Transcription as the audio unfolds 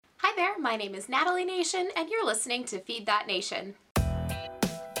Hi there, my name is Natalie Nation, and you're listening to Feed That Nation.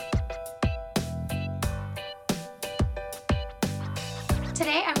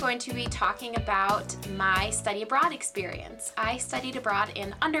 Today I'm going to be talking about my study abroad experience. I studied abroad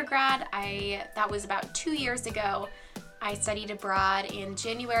in undergrad. That was about 2 years ago. I studied abroad in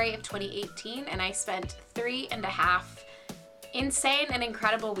January of 2018, and I spent 3.5 insane and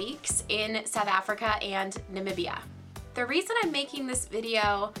incredible weeks in South Africa and Namibia. The reason I'm making this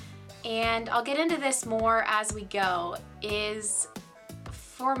video, and I'll get into this more as we go, is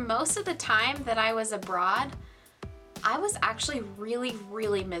for most of the time that I was abroad, I was actually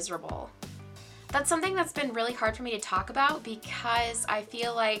really miserable. That's something that's been really hard for me to talk about because I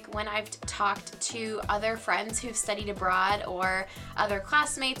feel like when I've talked to other friends who've studied abroad or other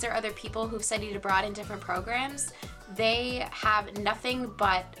classmates or other people who've studied abroad in different programs, they have nothing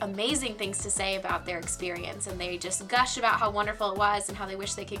but amazing things to say about their experience, and they just gush about how wonderful it was and how they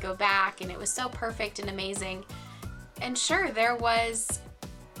wish they could go back, and it was so perfect and amazing. And sure, there was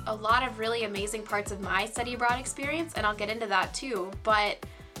a lot of really amazing parts of my study abroad experience, and I'll get into that too, but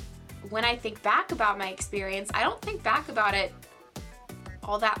when I think back about my experience, I don't think back about it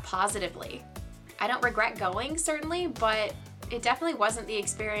all that positively. I don't regret going, certainly, but it definitely wasn't the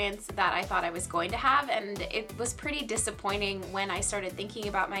experience that I thought I was going to have, and it was pretty disappointing when I started thinking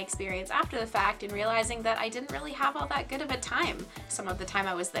about my experience after the fact and realizing that I didn't really have all that good of a time some of the time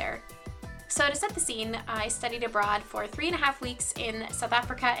I was there. So to set the scene, I studied abroad for 3.5 weeks in South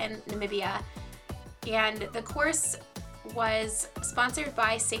Africa and Namibia, and the course was sponsored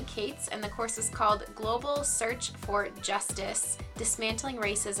by St. Kate's, and the course is called Global Search for Justice: Dismantling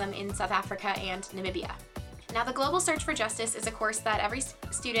Racism in South Africa and Namibia. Now, the Global Search for Justice is a course that every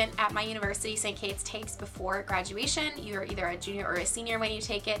student at my university, St. Kate's, takes before graduation. You're either a junior or a senior when you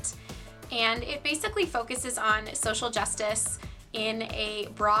take it, and it basically focuses on social justice in a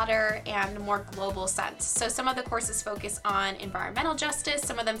broader and more global sense. So some of the courses focus on environmental justice,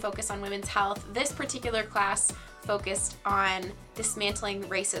 some of them focus on women's health. This particular class focused on dismantling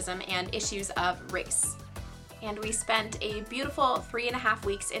racism and issues of race. And we spent a beautiful 3.5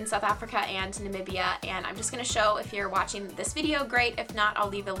 weeks in South Africa and Namibia, and I'm just going to show, if you're watching this video, great. If not, I'll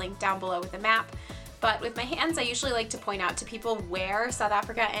leave a link down below with a map. But with my hands, I usually like to point out to people where South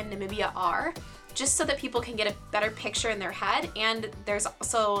Africa and Namibia are, just so that people can get a better picture in their head. And there's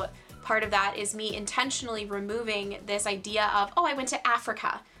also part of that is me intentionally removing this idea of, oh, I went to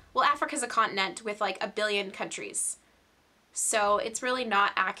Africa. Well, Africa's a continent with like 1 billion countries. So it's really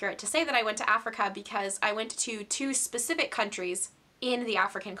not accurate to say that I went to Africa because I went to 2 specific countries in the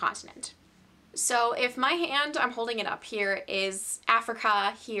African continent. So if my hand, I'm holding it up here, is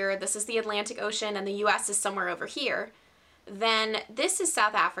Africa here, this is the Atlantic Ocean, and the US is somewhere over here, then this is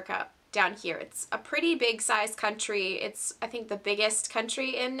South Africa down here. It's a pretty big sized country. It's, I think, the biggest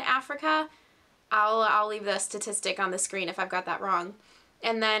country in Africa. I'll leave the statistic on the screen if I've got that wrong.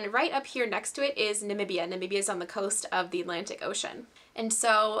 And then right up here next to it is Namibia. Namibia is on the coast of the Atlantic Ocean. And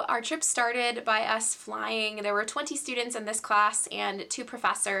so our trip started by us flying. There were 20 students in this class and 2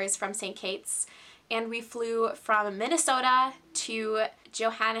 professors from St. Kate's. And we flew from Minnesota to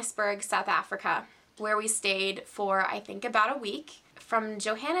Johannesburg, South Africa, where we stayed for, I think, about a week. From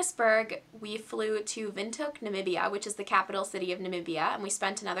Johannesburg, we flew to Windhoek, Namibia, which is the capital city of Namibia. And we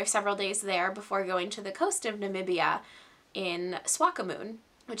spent another several days there before going to the coast of Namibia in Swakopmund,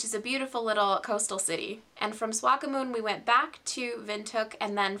 which is a beautiful little coastal city. And from Swakopmund, we went back to Windhoek,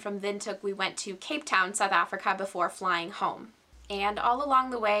 and then from Windhoek, we went to Cape Town, South Africa, before flying home. And all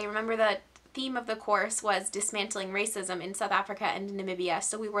along the way, remember the theme of the course was dismantling racism in South Africa and Namibia,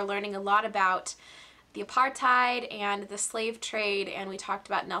 so we were learning a lot about the apartheid and the slave trade, and we talked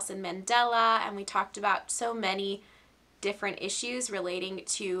about Nelson Mandela, and we talked about so many different issues relating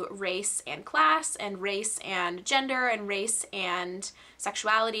to race and class and race and gender and race and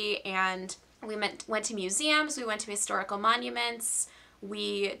sexuality. And we went to museums, we went to historical monuments,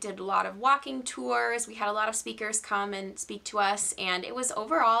 we did a lot of walking tours, we had a lot of speakers come and speak to us, and it was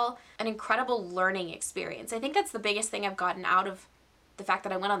overall an incredible learning experience. I think that's the biggest thing I've gotten out of the fact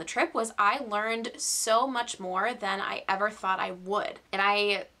that I went on the trip, was I learned so much more than I ever thought I would.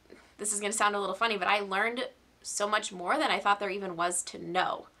 And this is going to sound a little funny, but I learned so much more than I thought there even was to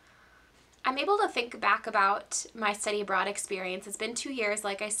know. I'm able to think back about my study abroad experience. It's been 2 years,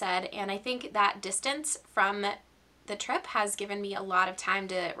 like I said, and I think that distance from the trip has given me a lot of time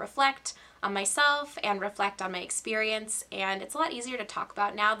to reflect on myself and reflect on my experience, and it's a lot easier to talk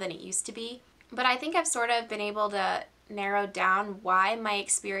about now than it used to be. But I think I've sort of been able to narrow down why my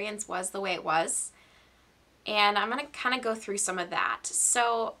experience was the way it was, and I'm going to kind of go through some of that.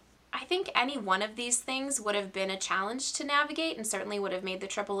 So I think any one of these things would have been a challenge to navigate and certainly would have made the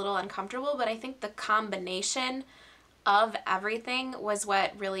trip a little uncomfortable, but I think the combination of everything was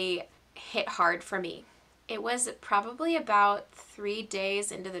what really hit hard for me. It was probably about 3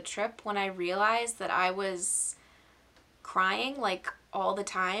 days into the trip when I realized that I was crying like all the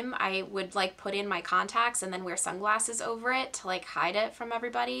time. I would like put in my contacts and then wear sunglasses over it to like hide it from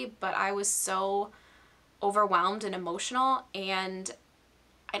everybody, but I was so overwhelmed and emotional, and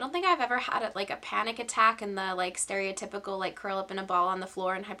I don't think I've ever had a panic attack in the like stereotypical like curl up in a ball on the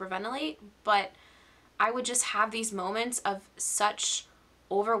floor and hyperventilate, but I would just have these moments of such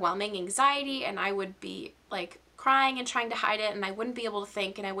overwhelming anxiety, and I would be like crying and trying to hide it, and I wouldn't be able to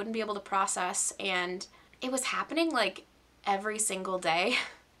think and I wouldn't be able to process, and it was happening like every single day.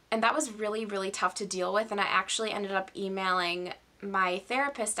 And that was really, really tough to deal with. And I actually ended up emailing my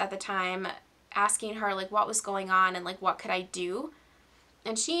therapist at the time, asking her like what was going on and like what could I do.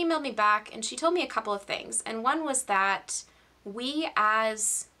 And she emailed me back and she told me a couple of things. And one was that we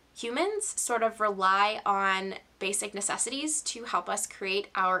as humans sort of rely on basic necessities to help us create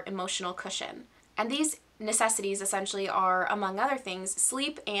our emotional cushion. And these necessities essentially are, among other things,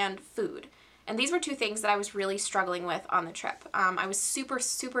 sleep and food. And these were two things that I was really struggling with on the trip. I was super,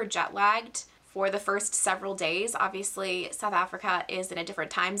 super jet lagged for the first several days. Obviously, South Africa is in a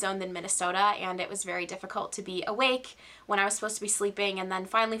different time zone than Minnesota, and it was very difficult to be awake when I was supposed to be sleeping and then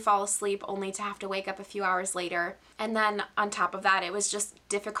finally fall asleep only to have to wake up a few hours later. And then on top of that, it was just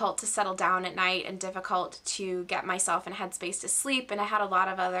difficult to settle down at night and difficult to get myself in a headspace to sleep. And I had a lot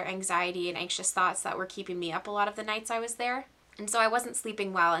of other anxiety and anxious thoughts that were keeping me up a lot of the nights I was there. And so I wasn't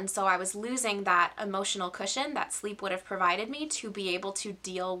sleeping well, and so I was losing that emotional cushion that sleep would have provided me to be able to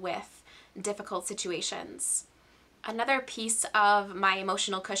deal with difficult situations. Another piece of my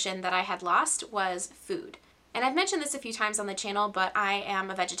emotional cushion that I had lost was food. And I've mentioned this a few times on the channel, but I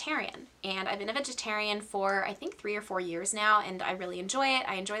am a vegetarian. And I've been a vegetarian for, I think, 3 or 4 years now, and I really enjoy it.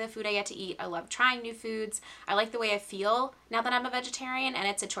 I enjoy the food I get to eat. I love trying new foods. I like the way I feel now that I'm a vegetarian, and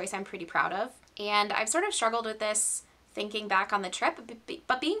it's a choice I'm pretty proud of. And I've sort of struggled with this thinking back on the trip,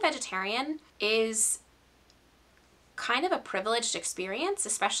 but being vegetarian is kind of a privileged experience,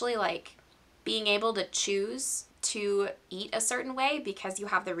 especially like being able to choose to eat a certain way because you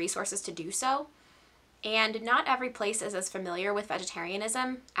have the resources to do so. And not every place is as familiar with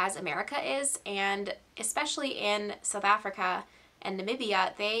vegetarianism as America is, and especially in South Africa and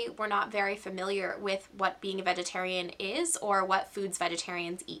Namibia, they were not very familiar with what being a vegetarian is or what foods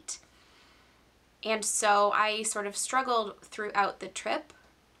vegetarians eat. And so I sort of struggled throughout the trip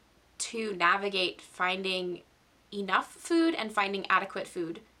to navigate finding enough food and finding adequate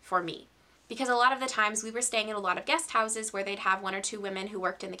food for me. Because a lot of the times we were staying in a lot of guest houses where they'd have 1 or 2 women who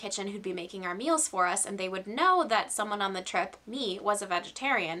worked in the kitchen who'd be making our meals for us, and they would know that someone on the trip, me, was a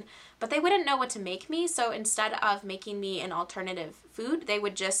vegetarian, but they wouldn't know what to make me. So instead of making me an alternative food, they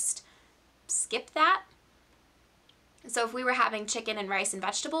would just skip that. So if we were having chicken and rice and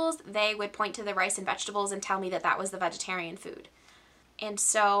vegetables, they would point to the rice and vegetables and tell me that that was the vegetarian food. And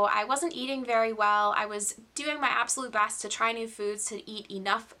so I wasn't eating very well. I was doing my absolute best to try new foods, to eat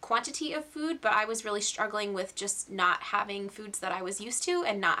enough quantity of food, but I was really struggling with just not having foods that I was used to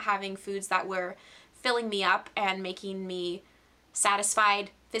and not having foods that were filling me up and making me satisfied,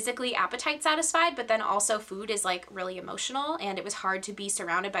 physically appetite satisfied, but then also food is like really emotional, and it was hard to be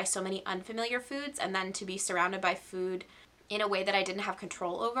surrounded by so many unfamiliar foods and then to be surrounded by food in a way that I didn't have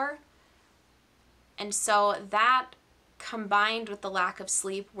control over. And so that combined with the lack of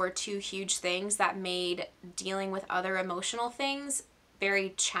sleep were 2 huge things that made dealing with other emotional things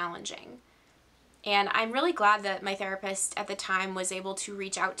very challenging. And I'm really glad that my therapist at the time was able to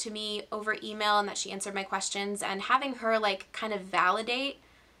reach out to me over email and that she answered my questions, and having her like kind of validate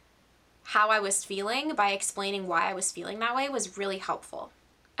how I was feeling by explaining why I was feeling that way was really helpful.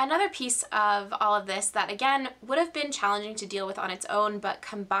 Another piece of all of this that again would have been challenging to deal with on its own, but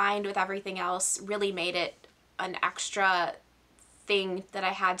combined with everything else really made it an extra thing that I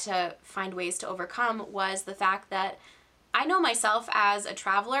had to find ways to overcome, was the fact that I know myself as a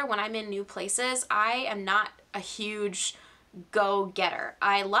traveler. When I'm in new places, I am not a huge go-getter.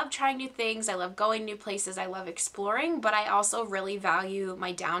 I love trying new things. I love going new places. I love exploring, but I also really value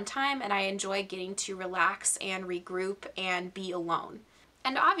my downtime, and I enjoy getting to relax and regroup and be alone.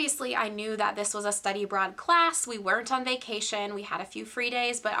 And obviously I knew that this was a study abroad class. We weren't on vacation. We had a few free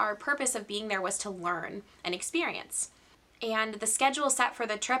days, but our purpose of being there was to learn and experience. And the schedule set for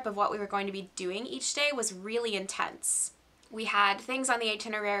the trip of what we were going to be doing each day was really intense. We had things on the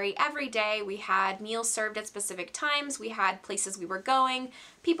itinerary every day. We had meals served at specific times. We had places we were going,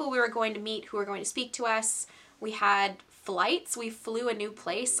 people we were going to meet who were going to speak to us. We had flights. We flew a new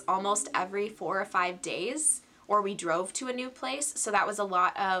place almost every 4 or 5 days, or we drove to a new place. So that was a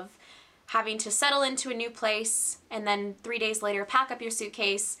lot of having to settle into a new place, and then 3 days later, pack up your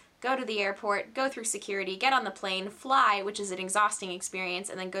suitcase, go to the airport, go through security, get on the plane, fly, which is an exhausting experience,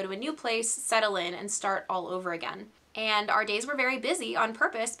 and then go to a new place, settle in, and start all over again. And our days were very busy on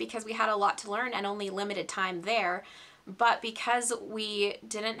purpose because we had a lot to learn and only limited time there. But because we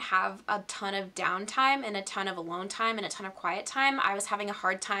didn't have a ton of downtime and a ton of alone time and a ton of quiet time, I was having a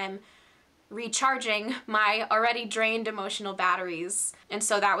hard time recharging my already drained emotional batteries. And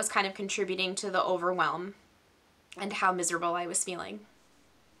so that was kind of contributing to the overwhelm and how miserable I was feeling.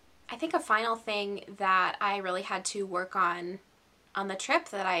 I think a final thing that I really had to work on the trip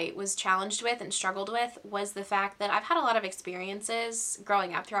that I was challenged with and struggled with was the fact that I've had a lot of experiences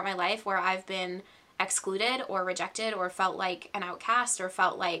growing up throughout my life where I've been excluded or rejected or felt like an outcast or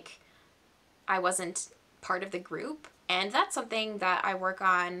felt like I wasn't part of the group. And that's something that I work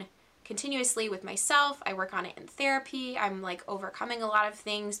on continuously with myself. I work on it in therapy. I'm like overcoming a lot of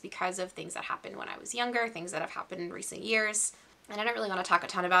things because of things that happened when I was younger, things that have happened in recent years. And I don't really want to talk a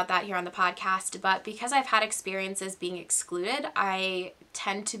ton about that here on the podcast, but because I've had experiences being excluded, I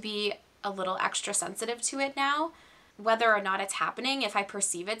tend to be a little extra sensitive to it now. Whether or not it's happening, if I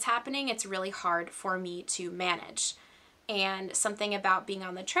perceive it's happening, it's really hard for me to manage. And something about being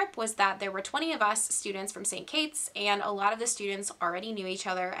on the trip was that there were 20 of us students from St. Kate's, and a lot of the students already knew each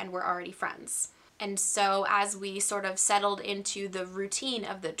other and were already friends. And so as we sort of settled into the routine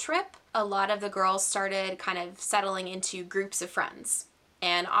of the trip, a lot of the girls started kind of settling into groups of friends.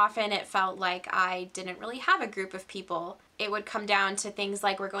 And often it felt like I didn't really have a group of people. It would come down to things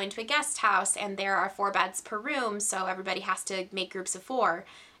like we're going to a guest house and there are 4 beds per room, so everybody has to make groups of 4.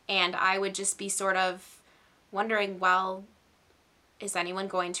 And I would just be sort of wondering, well, is anyone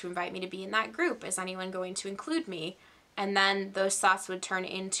going to invite me to be in that group? Is anyone going to include me? And then those thoughts would turn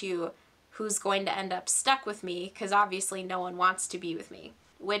into who's going to end up stuck with me, because obviously no one wants to be with me,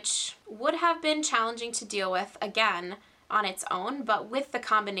 which would have been challenging to deal with, again, on its own. But with the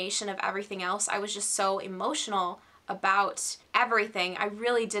combination of everything else, I was just so emotional about everything. I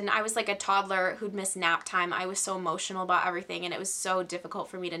really didn't. I was like a toddler who'd miss nap time. I was so emotional about everything, and it was so difficult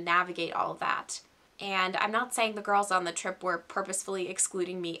for me to navigate all of that. And I'm not saying the girls on the trip were purposefully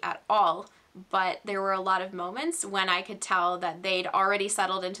excluding me at all, but there were a lot of moments when I could tell that they'd already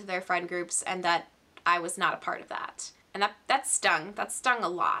settled into their friend groups and that I was not a part of that. And that stung. That stung a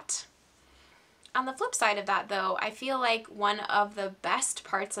lot. On the flip side of that, though, I feel like one of the best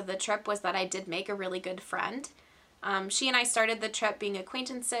parts of the trip was that I did make a really good friend. She and I started the trip being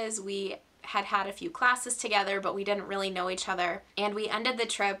acquaintances. We had a few classes together, but we didn't really know each other. And we ended the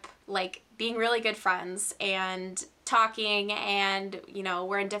trip like being really good friends and talking, and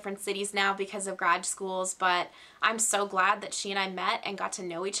we're in different cities now because of grad schools, but I'm so glad that she and I met and got to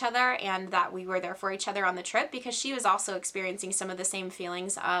know each other and that we were there for each other on the trip, because she was also experiencing some of the same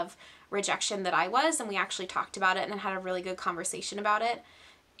feelings of rejection that I was, and we actually talked about it and had a really good conversation about it.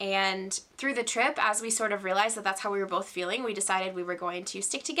 And through the trip, as we sort of realized that that's how we were both feeling, we decided we were going to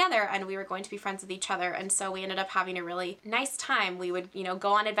stick together and we were going to be friends with each other. And so we ended up having a really nice time. We would,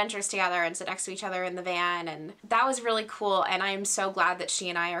 go on adventures together and sit next to each other in the van. And that was really cool. And I'm so glad that she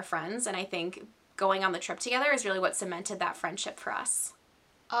and I are friends. And I think going on the trip together is really what cemented that friendship for us.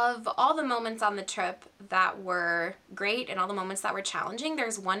 Of all the moments on the trip that were great and all the moments that were challenging,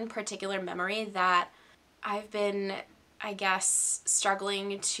 there's one particular memory that I've been, I guess,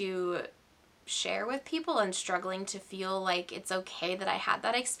 struggling to share with people and struggling to feel like it's okay that I had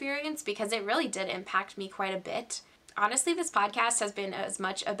that experience, because it really did impact me quite a bit. Honestly, this podcast has been as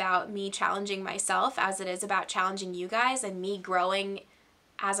much about me challenging myself as it is about challenging you guys and me growing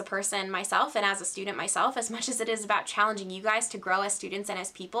as a person myself and as a student myself, as much as it is about challenging you guys to grow as students and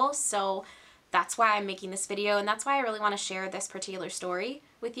as people. So that's why I'm making this video, and that's why I really want to share this particular story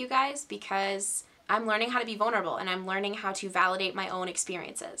with you guys, because I'm learning how to be vulnerable and I'm learning how to validate my own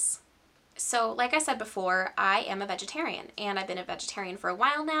experiences. So like I said before, I am a vegetarian, and I've been a vegetarian for a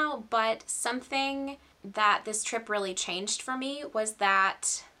while now, but something that this trip really changed for me was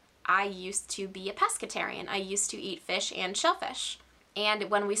that I used to be a pescatarian. I used to eat fish and shellfish. And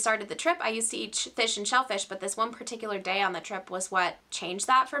when we started the trip, I used to eat fish and shellfish, but this one particular day on the trip was what changed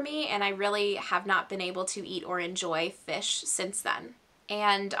that for me, and I really have not been able to eat or enjoy fish since then.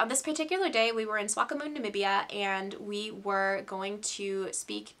 And on this particular day, we were in Swakopmund, Namibia, and we were going to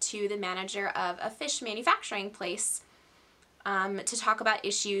speak to the manager of a fish manufacturing place to talk about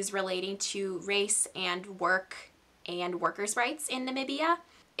issues relating to race and work and workers' rights in Namibia.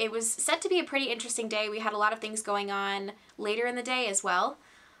 It was set to be a pretty interesting day. We had a lot of things going on later in the day as well.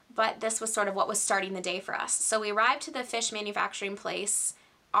 but this was sort of what was starting the day for us. So we arrived to the fish manufacturing place.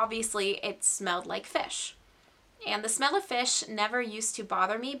 Obviously, it smelled like fish. And the smell of fish never used to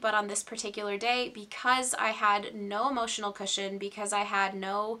bother me, but on this particular day, because I had no emotional cushion, because I had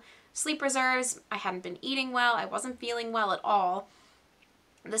no sleep reserves, I hadn't been eating well, I wasn't feeling well at all,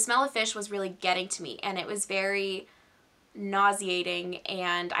 the smell of fish was really getting to me, and it was very nauseating,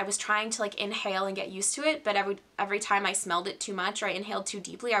 and I was trying to like inhale and get used to it, but every time I smelled it too much or I inhaled too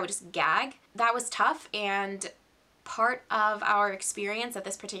deeply, I would just gag. That was tough, and part of our experience at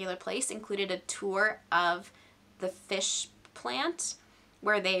this particular place included a tour of the fish plant,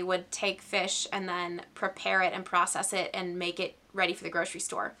 where they would take fish and then prepare it and process it and make it ready for the grocery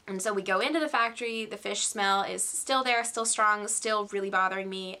store. And so we go into the factory, the fish smell is still there, still strong, still really bothering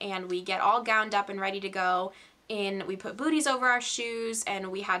me, and we get all gowned up and ready to go. We put booties over our shoes,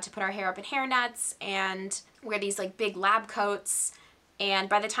 and we had to put our hair up in hair nets and wear these like big lab coats. And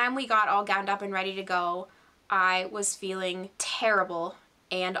by the time we got all gowned up and ready to go, I was feeling terrible,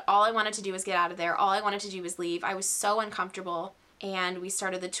 and all I wanted to do was get out of there. All I wanted to do was leave. I was so uncomfortable. And we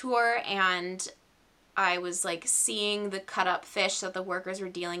started the tour, and I was like seeing the cut up fish that the workers were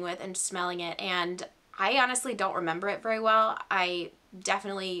dealing with and smelling it. And I honestly don't remember it very well. I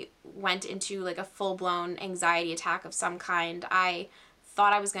definitely went into like a full-blown anxiety attack of some kind. I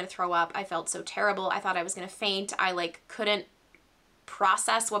thought I was going to throw up. I felt so terrible. I thought I was going to faint. I like couldn't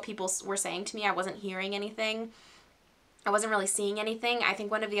process what people were saying to me. I wasn't hearing anything. I wasn't really seeing anything. I think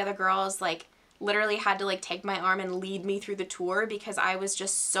one of the other girls like literally had to like take my arm and lead me through the tour because I was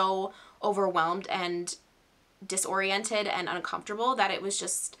just so overwhelmed and disoriented and uncomfortable that it was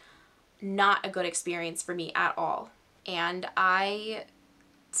just not a good experience for me at all. And I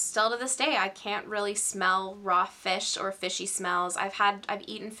still to this day, I can't really smell raw fish or fishy smells. I've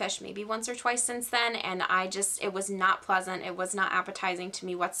eaten fish maybe once or twice since then, and it was not pleasant. It was not appetizing to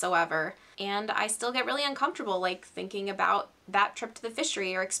me whatsoever. And I still get really uncomfortable like thinking about that trip to the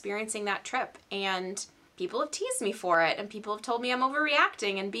fishery or experiencing that trip. And people have teased me for it, and people have told me I'm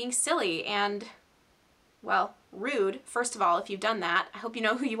overreacting and being silly and, well, rude. First of all, if you've done that, I hope you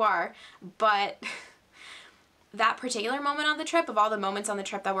know who you are. But that particular moment on the trip, of all the moments on the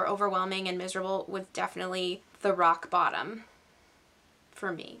trip that were overwhelming and miserable, was definitely the rock bottom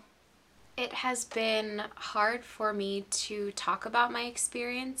for me. It has been hard for me to talk about my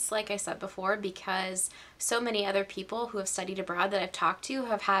experience, like I said before, because so many other people who have studied abroad that I've talked to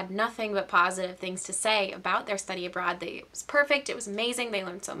have had nothing but positive things to say about their study abroad. It was perfect, it was amazing, they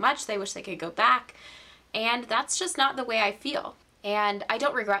learned so much, they wish they could go back, and that's just not the way I feel. And I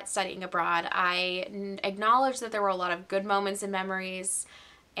don't regret studying abroad. I acknowledge that there were a lot of good moments and memories,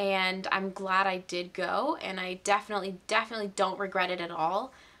 and I'm glad I did go, and I definitely don't regret it at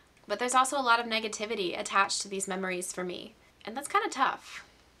all. But there's also a lot of negativity attached to these memories for me, and that's kind of tough.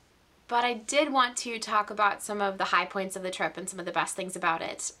 But I did want to talk about some of the high points of the trip and some of the best things about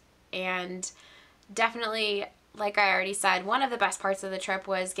it. And definitely, like I already said, one of the best parts of the trip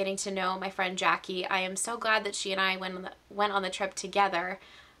was getting to know my friend Jackie. I am so glad that she and I went on the trip together.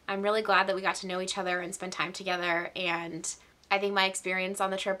 I'm really glad that we got to know each other and spend time together, and I think my experience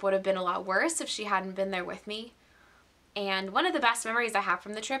on the trip would have been a lot worse if she hadn't been there with me. And one of the best memories I have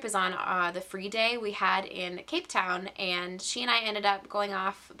from the trip is on the free day we had in Cape Town, and she and I ended up going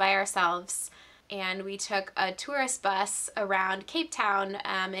off by ourselves, and we took a tourist bus around Cape Town,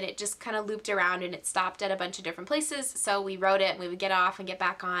 and it just kind of looped around, and it stopped at a bunch of different places, so we rode it, and we would get off and get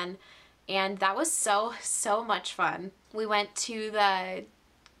back on, and that was so much fun. We went to the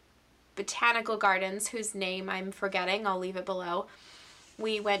botanical gardens, whose name I'm forgetting, I'll leave it below.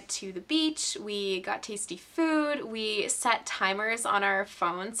 We went to the beach, we got tasty food, we set timers on our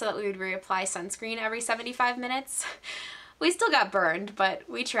phones so that we would reapply sunscreen every 75 minutes. We still got burned, but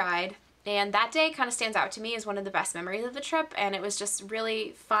we tried. And that day kind of stands out to me as one of the best memories of the trip, and it was just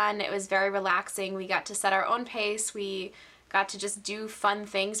really fun. It was very relaxing. We got to set our own pace. We got to just do fun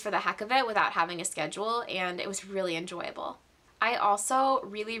things for the heck of it without having a schedule, and it was really enjoyable. I also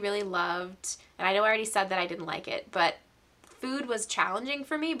really loved, and I know I already said that I didn't like it, but food was challenging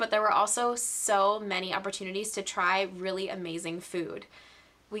for me, but there were also so many opportunities to try really amazing food.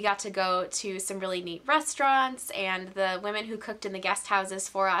 We got to go to some really neat restaurants, and the women who cooked in the guest houses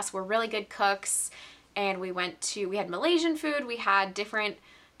for us were really good cooks, and we had Malaysian food, we had different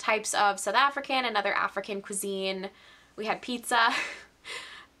types of South African and other African cuisine, we had pizza.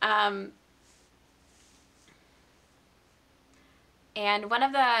 And one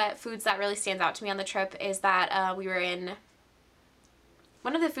of the foods that really stands out to me on the trip is that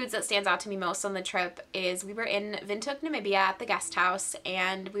one of the foods that stands out to me most on the trip is we were in Windhoek, Namibia at the guest house,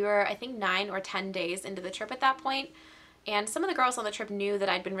 and we were, I think, 9 or 10 days into the trip at that point, And some of the girls on the trip knew that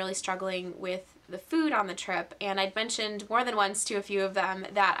I'd been really struggling with the food on the trip, and I'd mentioned more than once to a few of them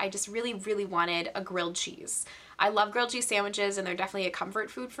that I just really, really wanted a grilled cheese. I love grilled cheese sandwiches, and they're definitely a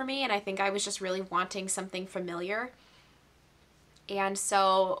comfort food for me, and I think I was just really wanting something familiar. And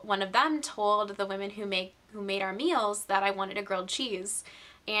so one of them told the women who made our meals that I wanted a grilled cheese.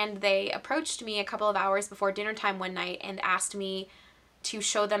 And they approached me a couple of hours before dinner time one night and asked me to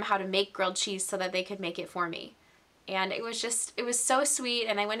show them how to make grilled cheese so that they could make it for me. And it was so sweet.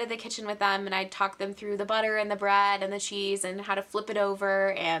 And I went to the kitchen with them and I talked them through the butter and the bread and the cheese and how to flip it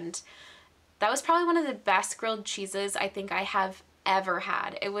over. And that was probably one of the best grilled cheeses I think I have ever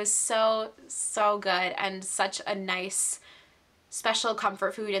had. It was so, so good and such a nice, special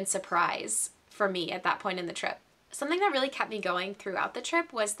comfort food and surprise for me at that point in the trip. Something that really kept me going throughout the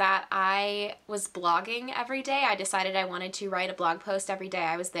trip was that I was blogging every day. I decided I wanted to write a blog post every day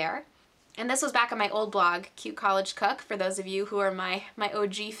I was there. And this was back on my old blog, Cute College Cook, for those of you who are my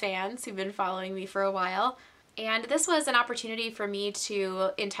OG fans who've been following me for a while. And this was an opportunity for me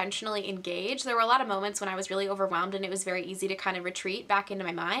to intentionally engage. There were a lot of moments when I was really overwhelmed and it was very easy to kind of retreat back into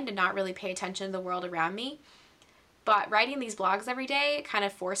my mind and not really pay attention to the world around me. But writing these blogs every day kind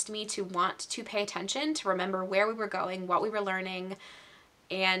of forced me to want to pay attention, to remember where we were going, what we were learning.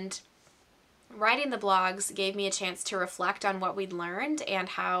 And writing the blogs gave me a chance to reflect on what we'd learned and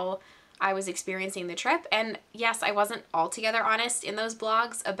how I was experiencing the trip. And yes, I wasn't altogether honest in those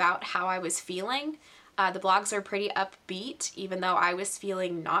blogs about how I was feeling. The blogs are pretty upbeat, even though I was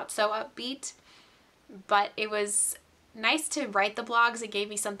feeling not so upbeat. But it was nice to write the blogs. It gave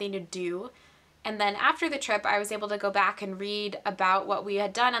me something to do. And then after the trip, I was able to go back and read about what we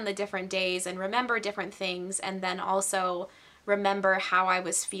had done on the different days and remember different things, and then also remember how I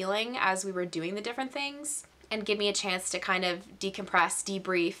was feeling as we were doing the different things, and give me a chance to kind of decompress,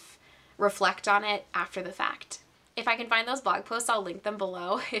 debrief, reflect on it after the fact. If I can find those blog posts, I'll link them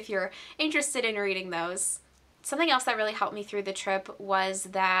below if you're interested in reading those. Something else that really helped me through the trip was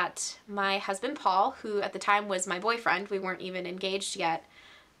that my husband, Paul, who at the time was my boyfriend, we weren't even engaged yet,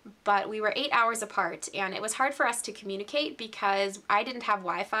 but we were 8 hours apart, and it was hard for us to communicate because I didn't have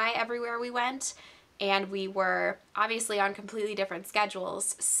Wi-Fi everywhere we went, and we were obviously on completely different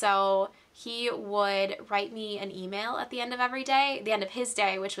schedules. So he would write me an email at the end of every day, the end of his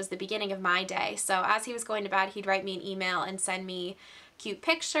day, which was the beginning of my day. So as he was going to bed, he'd write me an email and send me cute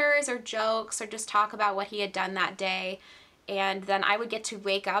pictures or jokes or just talk about what he had done that day. And then I would get to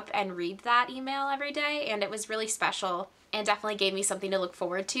wake up and read that email every day, and it was really special. And definitely gave me something to look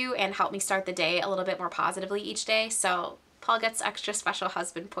forward to and helped me start the day a little bit more positively each day. So Paul gets extra special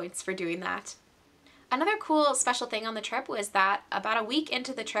husband points for doing that. Another cool special thing on the trip was that about a week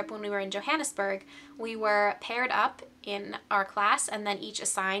into the trip when we were in Johannesburg, we were paired up in our class and then each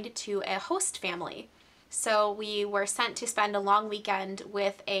assigned to a host family. So we were sent to spend a long weekend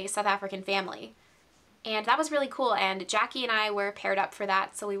with a South African family. And that was really cool, and Jackie and I were paired up for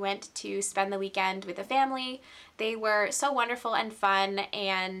that, so we went to spend the weekend with the family. They were so wonderful and fun,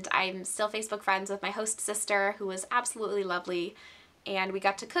 and I'm still Facebook friends with my host sister, who was absolutely lovely, and we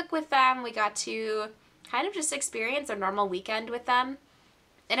got to cook with them. We got to kind of just experience a normal weekend with them,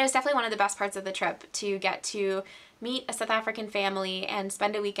 and it was definitely one of the best parts of the trip to get to meet a South African family and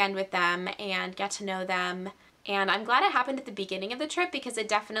spend a weekend with them and get to know them. And I'm glad it happened at the beginning of the trip because it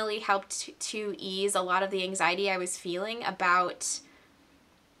definitely helped to ease a lot of the anxiety I was feeling about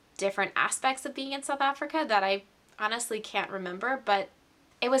different aspects of being in South Africa that I honestly can't remember. But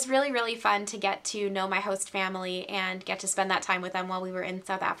it was really, really fun to get to know my host family and get to spend that time with them while we were in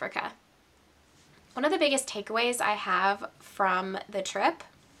South Africa. One of the biggest takeaways I have from the trip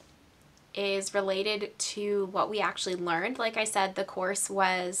is related to what we actually learned. Like I said, the course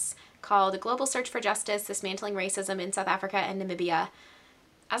was called Global Search for Justice, Dismantling Racism in South Africa and Namibia.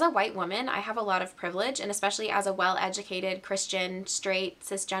 As a white woman, I have a lot of privilege, and especially as a well-educated Christian, straight,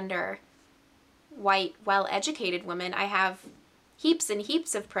 cisgender, white, well-educated woman, I have heaps and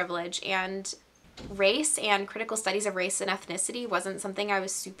heaps of privilege, and race and critical studies of race and ethnicity wasn't something I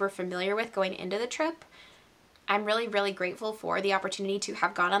was super familiar with going into the trip. I'm really, really grateful for the opportunity to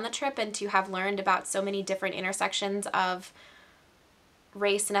have gone on the trip and to have learned about so many different intersections of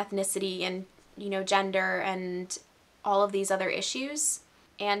race and ethnicity and, gender and all of these other issues,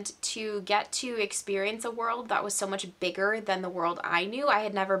 and to get to experience a world that was so much bigger than the world I knew. I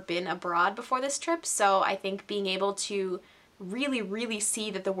had never been abroad before this trip, so I think being able to really, really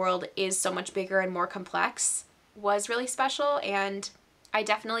see that the world is so much bigger and more complex was really special, and I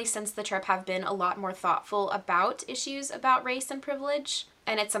definitely since the trip have been a lot more thoughtful about issues about race and privilege,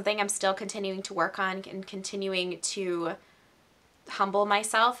 and it's something I'm still continuing to work on and continuing to humble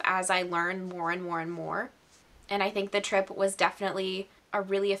myself as I learn more and more and more. And I think the trip was definitely a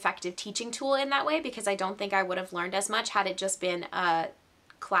really effective teaching tool in that way, because I don't think I would have learned as much had it just been a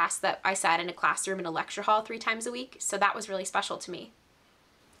class that I sat in a classroom in a lecture hall 3 times a week. So that was really special to me.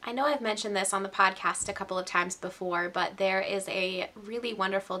 I know I've mentioned this on the podcast a couple of times before, but there is a really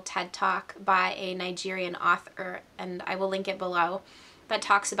wonderful TED Talk by a Nigerian author, and I will link it below, that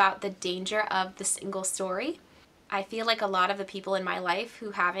talks about the danger of the single story. I feel like a lot of the people in my life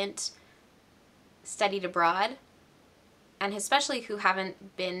who haven't studied abroad, and especially who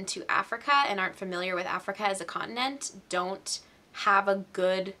haven't been to Africa and aren't familiar with Africa as a continent, don't have a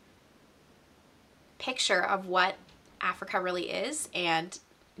good picture of what Africa really is. And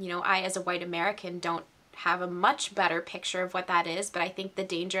I, as a white American, don't have a much better picture of what that is, but I think the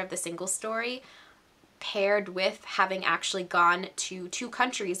danger of the single story, paired with having actually gone to 2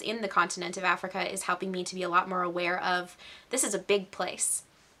 countries in the continent of Africa, is helping me to be a lot more aware of, this is a big place.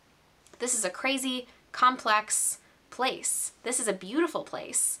 This is a crazy, complex place. This is a beautiful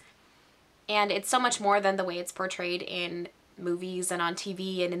place. And it's so much more than the way it's portrayed in movies and on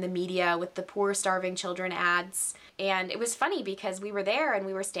TV and in the media with the poor starving children ads. And it was funny because we were there and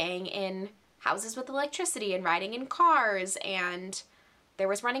we were staying in houses with electricity and riding in cars, and there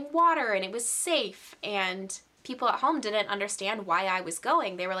was running water and it was safe, and people at home didn't understand why I was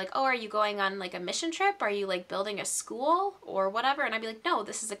going. They were like, oh, are you going on like a mission trip? Are you like building a school or whatever? And I'd be like, no,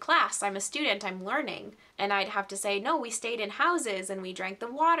 this is a class. I'm a student. I'm learning. And I'd have to say, no, we stayed in houses and we drank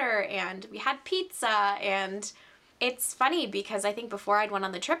the water and we had pizza. And it's funny because I think before I'd went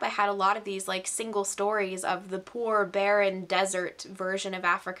on the trip, I had a lot of these like single stories of the poor, barren desert version of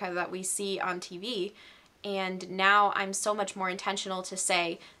Africa that we see on TV. And now I'm so much more intentional to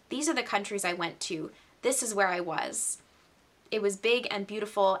say, these are the countries I went to. This is where I was. It was big and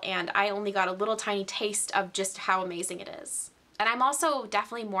beautiful, and I only got a little tiny taste of just how amazing it is. And I'm also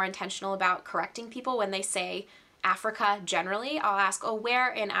definitely more intentional about correcting people when they say Africa generally. I'll ask, oh,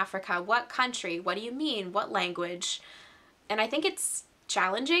 where in Africa? What country? What do you mean? What language? And I think it's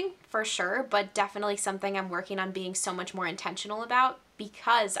challenging for sure, but definitely something I'm working on being so much more intentional about,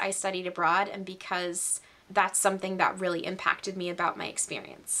 because I studied abroad and because that's something that really impacted me about my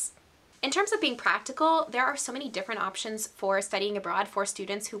experience. In terms of being practical, there are so many different options for studying abroad for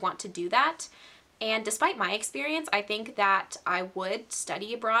students who want to do that. And despite my experience, I think that I would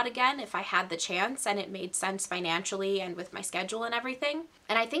study abroad again if I had the chance and it made sense financially and with my schedule and everything.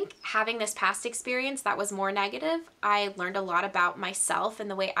 And I think having this past experience that was more negative, I learned a lot about myself and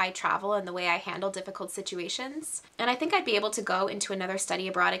the way I travel and the way I handle difficult situations. And I think I'd be able to go into another study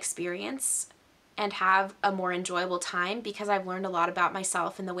abroad experience and have a more enjoyable time because I've learned a lot about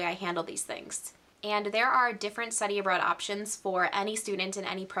myself and the way I handle these things. And there are different study abroad options for any student in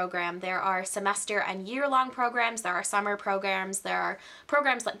any program. There are semester and year-long programs, there are summer programs, there are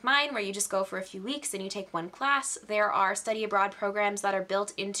programs like mine where you just go for a few weeks and you take 1 class. There are study abroad programs that are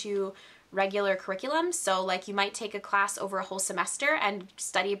built into regular curriculum. So like you might take a class over a whole semester and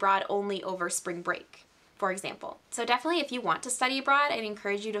study abroad only over spring break, for example. So definitely if you want to study abroad, I'd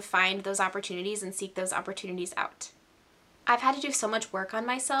encourage you to find those opportunities and seek those opportunities out. I've had to do so much work on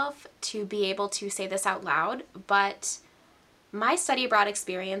myself to be able to say this out loud, but my study abroad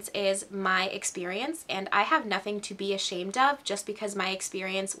experience is my experience, and I have nothing to be ashamed of just because my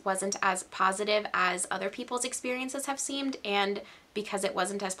experience wasn't as positive as other people's experiences have seemed, and because it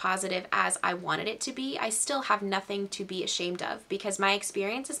wasn't as positive as I wanted it to be. I still have nothing to be ashamed of because my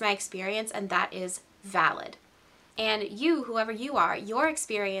experience is my experience, and that is valid. And you, whoever you are, your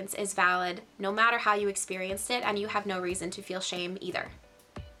experience is valid no matter how you experienced it, and you have no reason to feel shame either.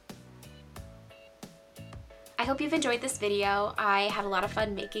 I hope you've enjoyed this video. I had a lot of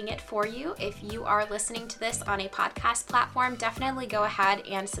fun making it for you. If you are listening to this on a podcast platform, definitely go ahead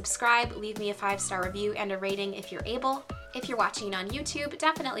and subscribe, leave me a 5-star review and a rating if you're able. If you're watching on YouTube,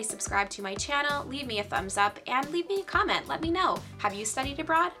 definitely subscribe to my channel, leave me a thumbs up, and leave me a comment. Let me know. Have you studied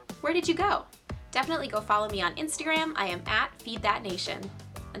abroad? Where did you go? Definitely go follow me on Instagram. I am at Feed That Nation.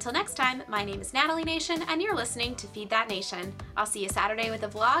 Until next time, my name is Natalie Nation, and you're listening to Feed That Nation. I'll see you Saturday with a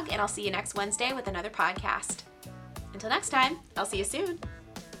vlog, and I'll see you next Wednesday with another podcast. Until next time, I'll see you soon.